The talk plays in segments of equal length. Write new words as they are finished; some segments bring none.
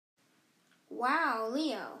Wow,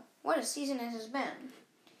 Leo, what a season it has been.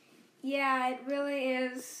 Yeah, it really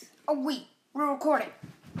is. Oh, wait, we're recording.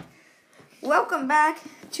 Welcome back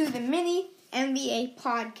to the Mini NBA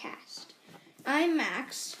Podcast. I'm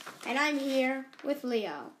Max, and I'm here with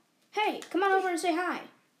Leo. Hey, come on over and say hi.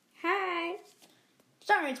 Hi.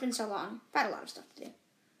 Sorry it's been so long. I've had a lot of stuff to do.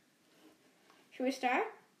 Should we start?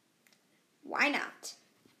 Why not?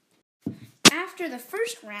 After the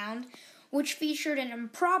first round, which featured an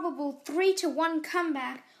improbable 3-1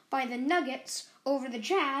 comeback by the Nuggets over the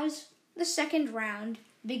Jazz, the second round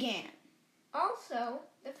began. Also,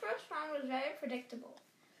 the first round was very predictable.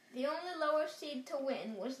 The only lower seed to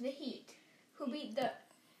win was the Heat, who beat the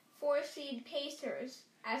 4-seed Pacers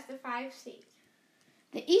as the 5 seed.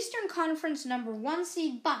 The Eastern Conference number 1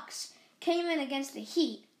 seed Bucks came in against the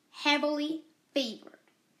Heat heavily favored.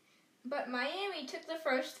 But Miami took the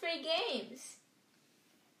first 3 games.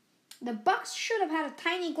 The Bucks should have had a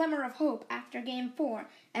tiny glimmer of hope after Game 4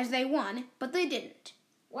 as they won, but they didn't.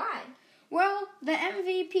 Why? Well, the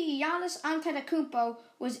MVP Giannis Antetokounmpo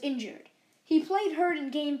was injured. He played hurt in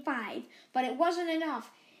Game 5, but it wasn't enough,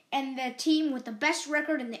 and the team with the best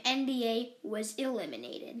record in the NBA was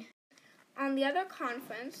eliminated. On the other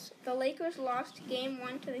conference, the Lakers lost Game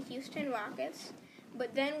 1 to the Houston Rockets,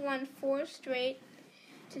 but then won 4 straight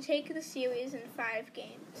to take the series in 5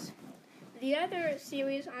 games. The other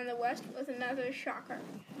series on the West was another shocker.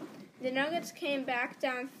 The Nuggets came back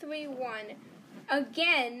down 3-1,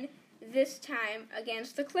 again, this time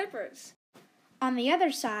against the Clippers. On the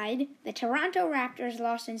other side, the Toronto Raptors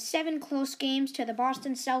lost in 7 close games to the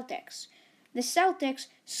Boston Celtics. The Celtics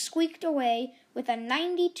squeaked away with a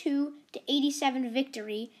 92-87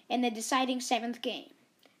 victory in the deciding 7th game.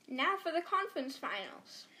 Now for the conference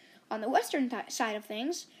finals. On the western side of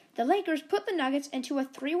things, the Lakers put the Nuggets into a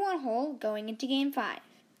 3-1 hole going into Game 5.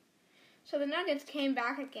 So the Nuggets came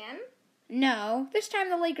back again? No, this time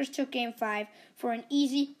the Lakers took Game 5 for an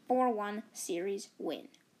easy 4-1 series win.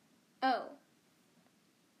 Oh.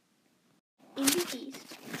 In the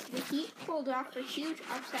East, the Heat pulled off a huge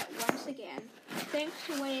upset once again, thanks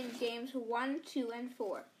to winning Games 1, 2, and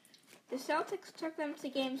 4. The Celtics took them to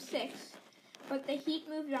Game 6, but the Heat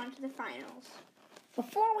moved on to the finals.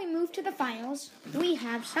 Before we move to the finals, we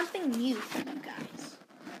have something new for you guys.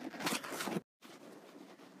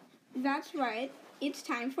 That's right. It's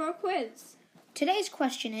time for a quiz. Today's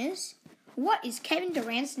question is, what is Kevin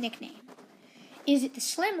Durant's nickname? Is it the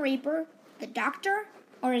Slim Reaper, the Doctor,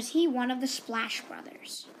 or is he one of the Splash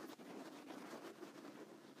Brothers?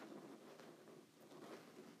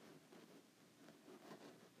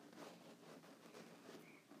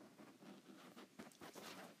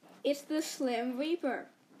 It's the Slim Reaper.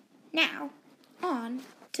 Now, on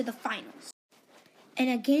to the finals. In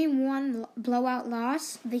a Game 1 blowout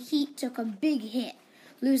loss, the Heat took a big hit,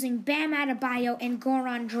 losing Bam Adebayo and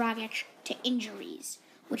Goran Dragic to injuries,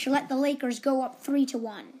 which let the Lakers go up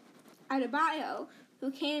 3-1. Adebayo,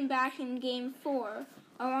 who came back in Game 4,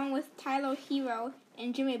 along with Tyler Hero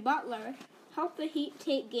and Jimmy Butler, helped the Heat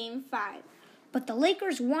take Game 5. But the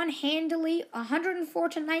Lakers won handily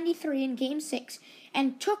 104-93 in Game 6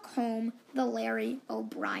 and took home the Larry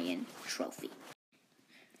O'Brien Trophy.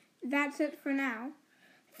 That's it for now.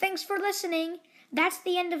 Thanks for listening. That's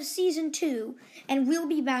the end of Season 2, and we'll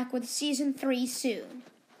be back with Season 3 soon.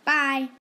 Bye.